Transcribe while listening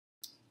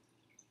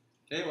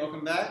Okay,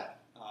 welcome back.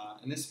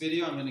 In this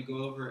video, I'm going to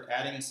go over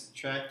adding and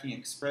subtracting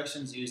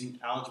expressions using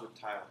algebra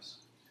tiles.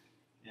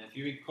 And if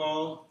you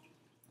recall,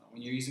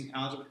 when you're using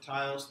algebra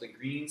tiles, the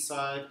green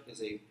side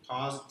is a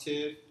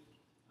positive,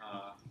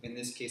 in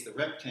this case the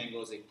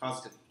rectangle is a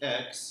positive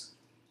x,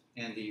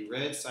 and the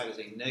red side is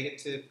a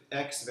negative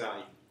x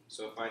value.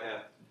 So if I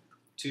have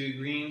two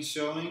greens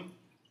showing,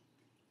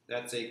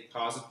 that's a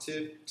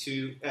positive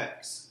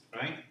 2x,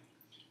 right?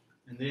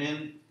 And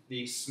then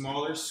the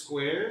smaller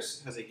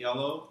squares has a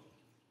yellow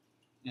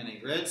and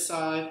a red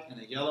side, and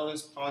the yellow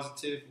is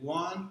positive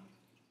 1,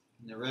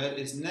 and the red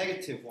is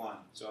negative 1.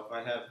 So if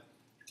I have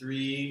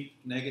three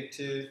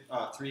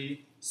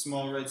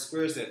small red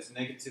squares, that's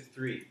negative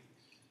 3.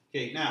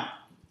 Okay, now,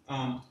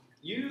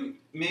 you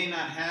may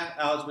not have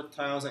algebra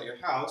tiles at your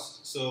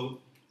house, so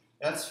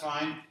that's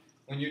fine.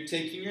 When you're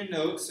taking your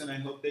notes, and I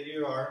hope that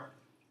you are,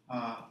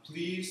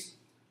 please,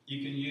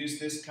 you can use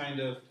this kind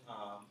of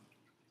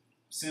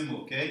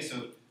symbol, okay?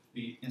 So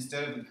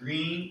instead of a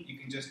green, you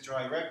can just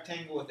draw a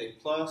rectangle with a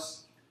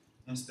plus.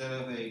 Instead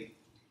of a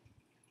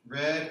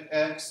red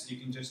X, you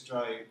can just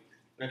draw a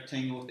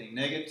rectangle with a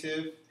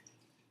negative.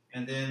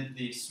 And then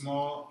the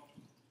small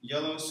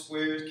yellow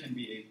squares can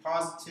be a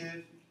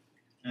positive,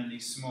 and the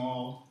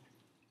small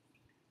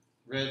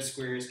red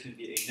squares can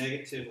be a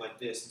negative like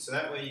this. And so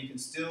that way you can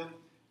still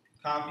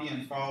copy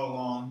and follow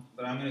along,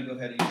 but I'm going to go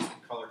ahead and use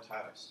the color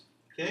tiles.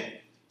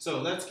 Okay, so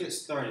let's get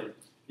started.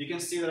 You can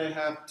see that I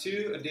have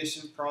two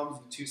addition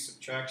problems and two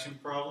subtraction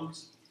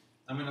problems.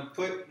 I'm going to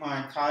put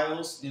my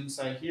tiles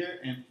inside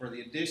here, and for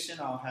the addition,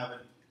 I'll have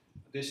an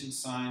addition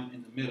sign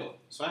in the middle.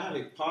 So I have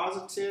a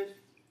positive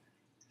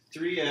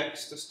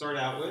 3x to start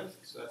out with,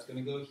 so that's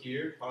going to go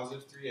here,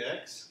 positive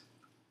 3x,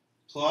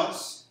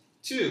 plus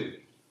 2.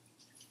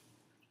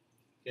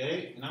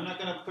 Okay, and I'm not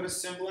going to put a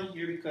symbol in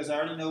here because I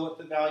already know what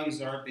the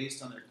values are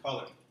based on their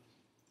color.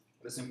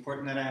 But it's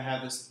important that I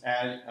have this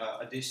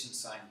addition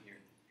sign here.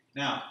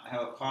 Now, I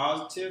have a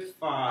positive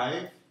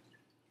 5x,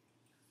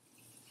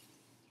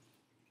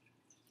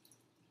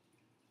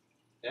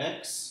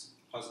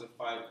 positive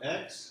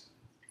 5x,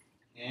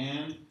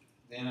 and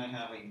then I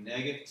have a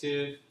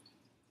negative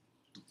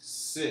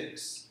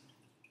 6.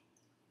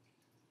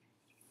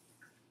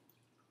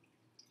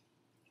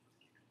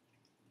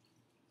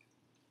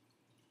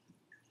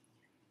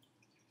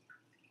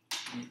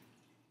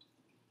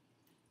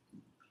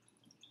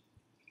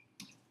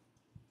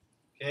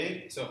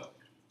 Okay, so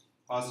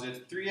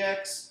positive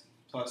 3x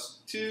plus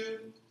 2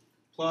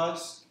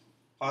 plus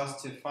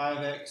positive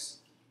 5x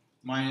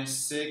minus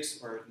 6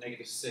 or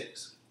negative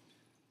 6.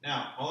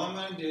 Now, all I'm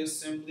going to do is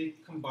simply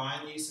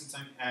combine these since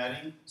I'm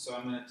adding. So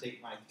I'm going to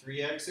take my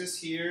 3x's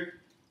here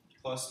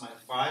plus my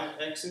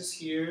 5x's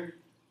here.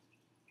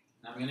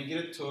 And I'm going to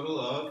get a total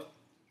of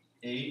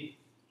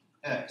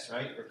 8x,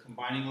 right? We're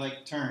combining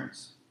like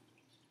terms.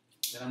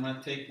 Then I'm going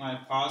to take my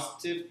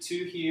positive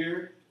 2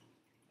 here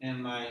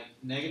and my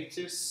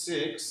negative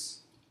 6.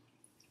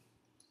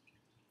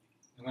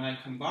 And when I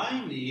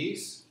combine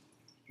these,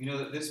 you know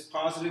that this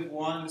positive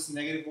 1, this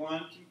negative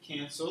 1 can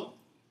cancel.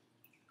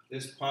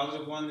 This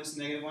positive 1, this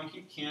negative 1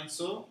 can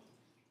cancel.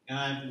 And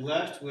I'm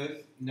left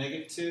with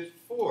negative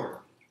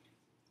 4.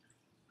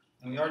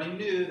 And we already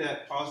knew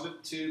that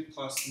positive 2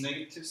 plus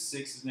negative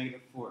 6 is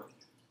negative 4.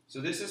 So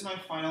this is my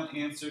final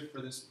answer for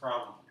this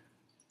problem.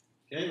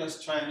 Okay,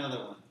 let's try another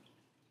one.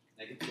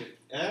 Negative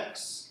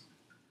x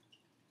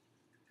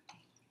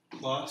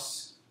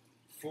plus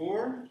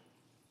 4.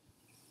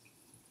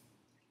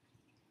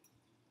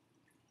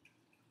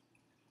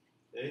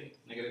 Okay,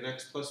 negative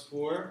x plus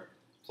 4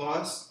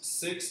 plus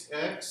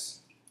 6x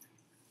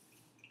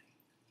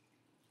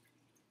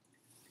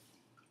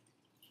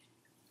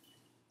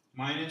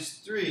minus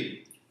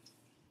 3.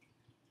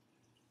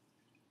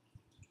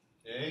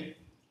 Okay,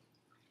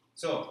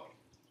 so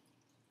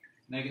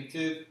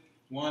negative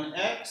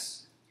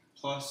 1x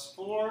plus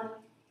 4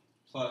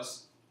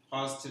 plus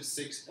positive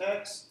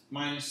 6x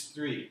minus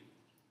 3.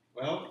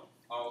 Well,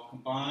 I'll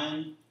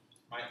combine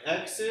my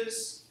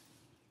x's,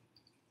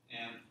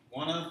 and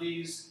one of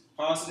these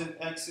positive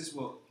x's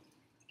will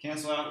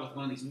cancel out with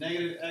one of these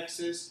negative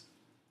x's.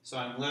 So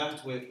I'm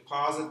left with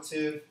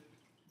positive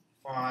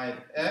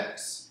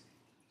 5x.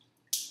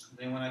 And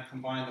then when I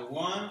combine the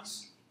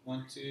ones,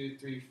 1, 2,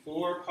 3,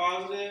 4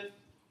 positive,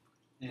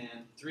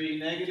 and 3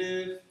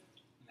 negative,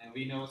 and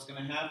we know what's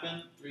going to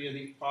happen. 3 of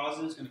these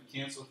positives are going to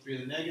cancel 3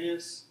 of the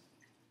negatives.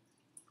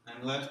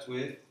 I'm left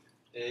with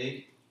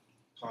a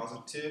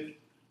positive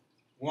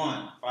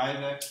 1,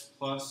 5x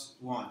plus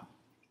 1.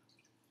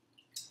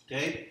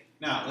 Okay,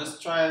 now let's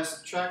try a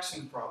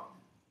subtraction problem.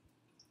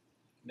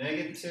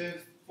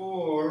 Negative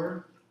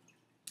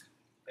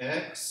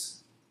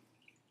 4x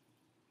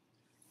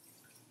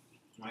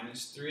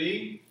minus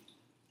 3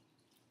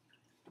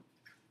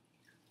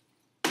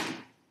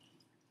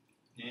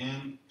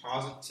 and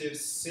positive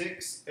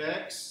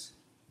 6x.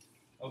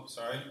 Oh,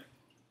 sorry. I'm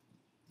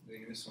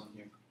doing this one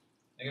here.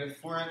 Negative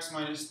 4x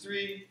minus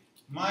 3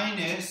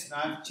 minus,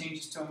 now I've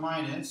changed this to a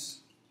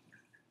minus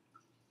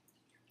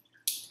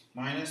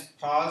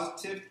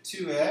positive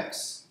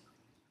 2x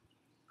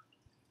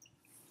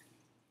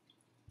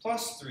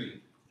plus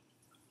 3.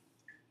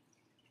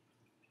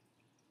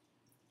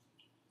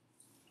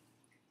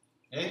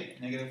 Okay,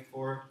 negative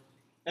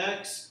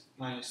 4x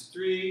minus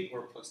 3,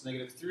 or plus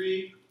negative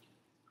 3,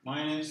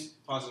 minus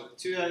positive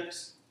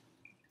 2x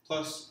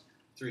plus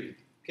 3.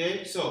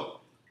 Okay, so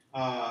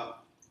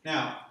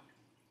now,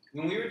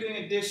 when we were doing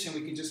addition,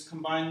 we could just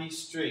combine these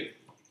straight.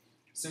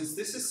 Since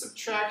this is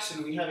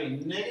subtraction, we have a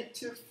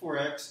negative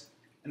 4x,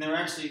 and then we're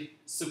actually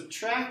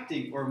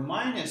subtracting, or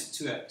minus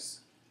 2x.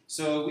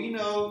 So we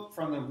know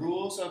from the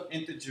rules of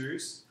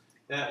integers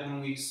that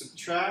when we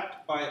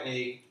subtract by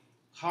a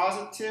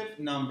positive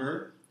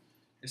number,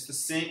 it's the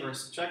same, or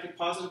subtract a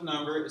positive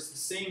number, it's the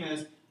same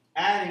as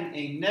adding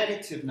a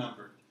negative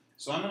number.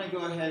 So I'm going to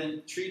go ahead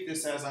and treat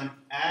this as I'm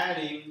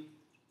adding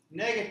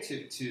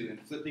negative 2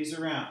 and flip these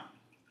around.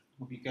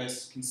 Hope you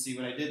guys can see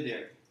what I did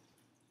there.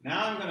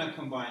 Now I'm going to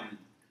combine them.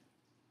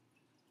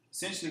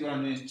 Essentially what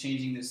I'm doing is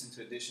changing this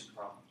into addition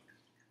problem.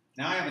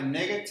 Now I have a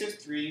negative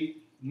 3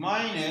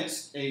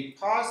 minus a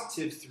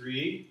positive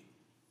 3.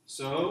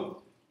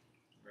 So,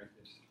 write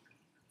this.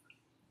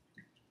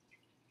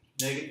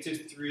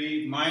 Negative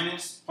 3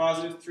 minus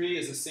positive 3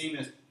 is the same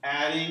as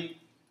adding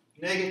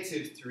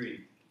negative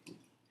 3.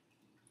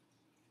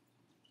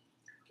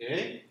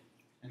 Okay?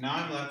 And now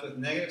I'm left with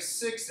negative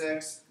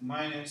 6x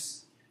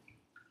minus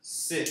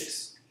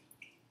 6.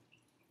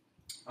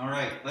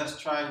 Alright,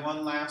 let's try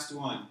one last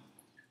one.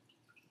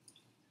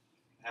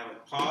 I have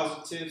a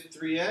positive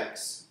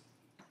 3x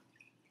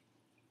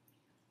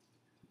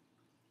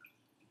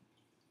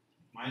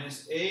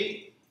minus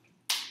 8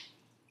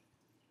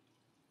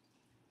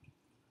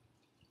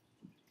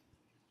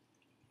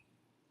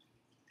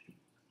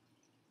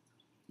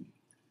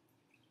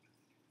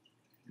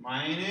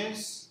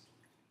 minus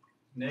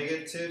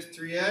negative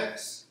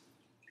 3x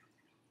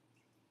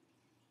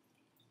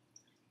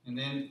and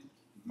then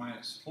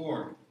minus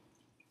 4.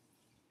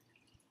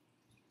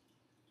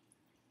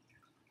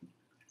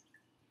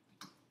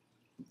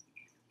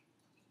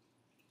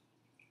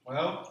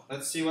 Well,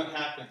 let's see what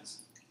happens.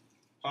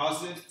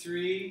 Positive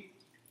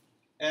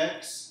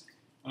 3x,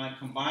 when I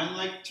combine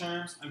like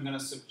terms, I'm going to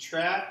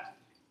subtract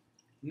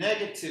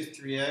negative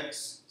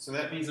 3x, so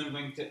that means I'm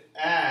going to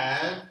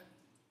add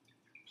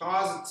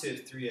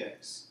positive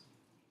 3x.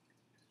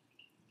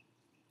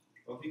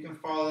 Hope you can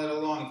follow that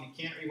along. If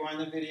you can't,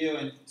 rewind the video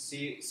and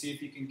see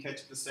if you can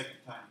catch it the second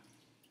time.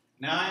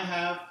 Now I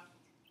have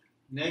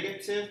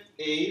negative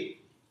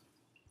 8.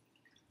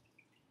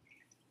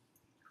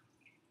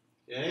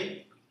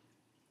 Okay?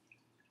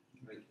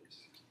 Write this.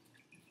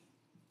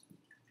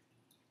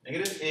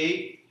 Negative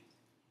 8.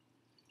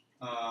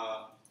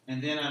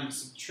 And then I'm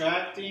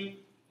subtracting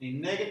a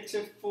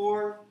negative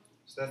 4.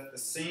 So that's the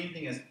same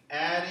thing as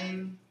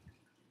adding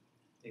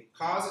a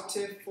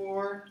positive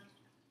 4.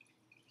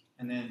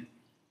 And then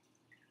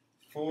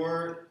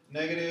 4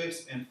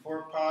 negatives and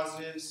 4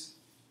 positives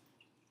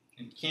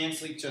can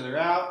cancel each other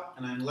out,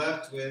 and I'm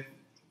left with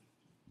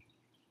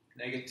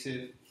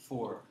negative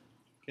 4.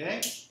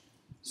 Okay?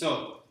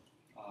 So,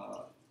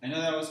 I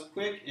know that was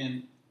quick,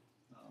 and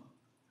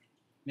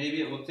maybe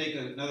it will take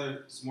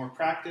some more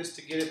practice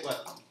to get it,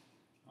 but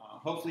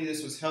hopefully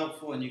this was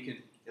helpful, and you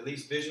can at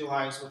least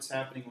visualize what's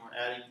happening when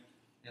we're adding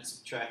and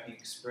subtracting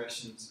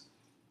expressions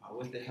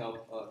with the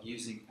help of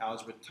using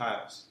algebra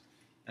tiles.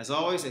 As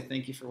always, I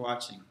thank you for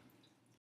watching.